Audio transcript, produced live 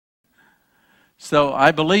So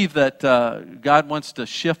I believe that God wants to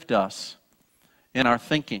shift us in our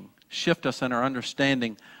thinking, shift us in our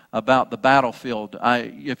understanding about the battlefield.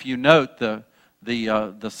 If you note,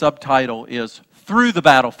 the subtitle is Through the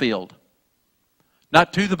Battlefield.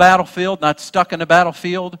 Not to the battlefield, not stuck in the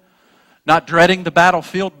battlefield, not dreading the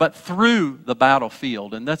battlefield, but through the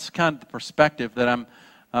battlefield. And that's kind of the perspective that I'm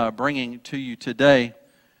bringing to you today.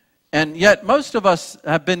 And yet most of us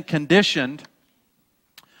have been conditioned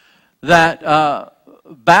that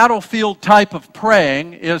battlefield type of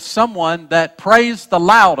praying is someone that prays the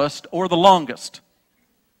loudest or the longest.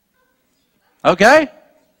 Okay?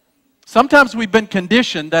 Sometimes we've been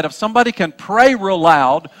conditioned that if somebody can pray real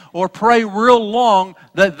loud or pray real long,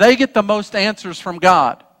 that they get the most answers from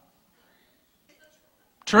God.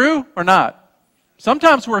 True or not?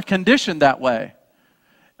 Sometimes we're conditioned that way.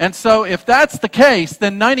 And so if that's the case,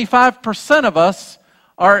 then 95% of us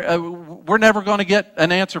we're never going to get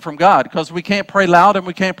an answer from God because we can't pray loud and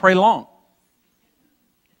we can't pray long.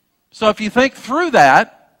 So if you think through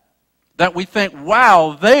that we think,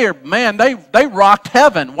 wow, they rocked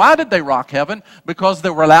heaven. Why did they rock heaven? Because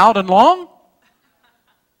they were loud and long?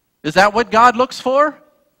 Is that what God looks for?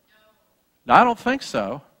 No, I don't think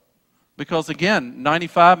so. Because again,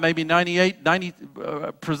 95, maybe 98,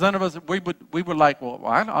 90% of us, we were like, well,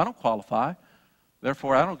 I don't qualify.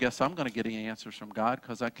 Therefore, I don't guess I'm going to get any answers from God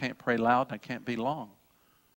because I can't pray loud and I can't be long.